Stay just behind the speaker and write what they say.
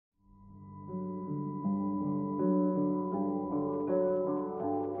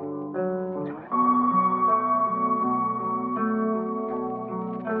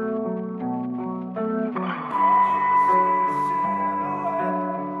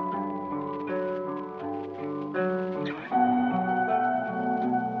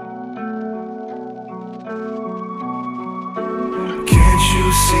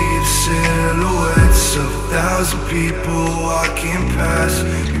see the silhouettes of 1,000 people walking past.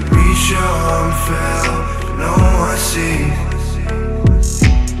 You reach your arm, fell, but no one sees.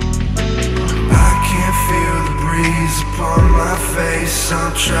 I can't feel the breeze upon my face.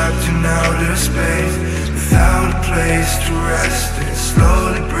 I'm trapped in outer space, without a place to rest and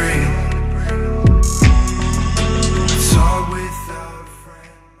slowly breathe. It's all without a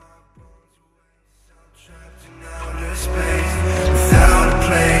friend, my bones waste. I'm trapped in outer space, without a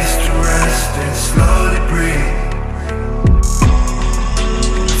place to rest and slowly breathe.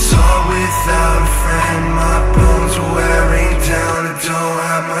 It's all without a friend, my bones are wearing down. I don't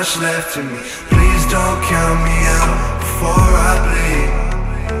have much left in me. Please don't count me out before I bleed.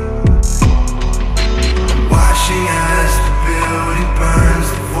 Watching as the building burns,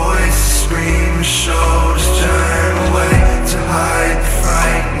 the voices scream, the shoulders turn away to hide the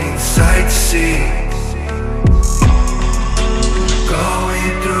frightening sight to see.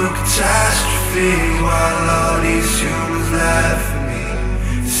 Going through catastrophe while all these humans laugh at me.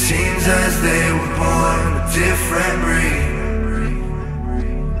 It seems as they were born a different breed.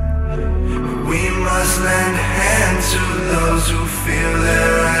 We must lend a hand to those who feel their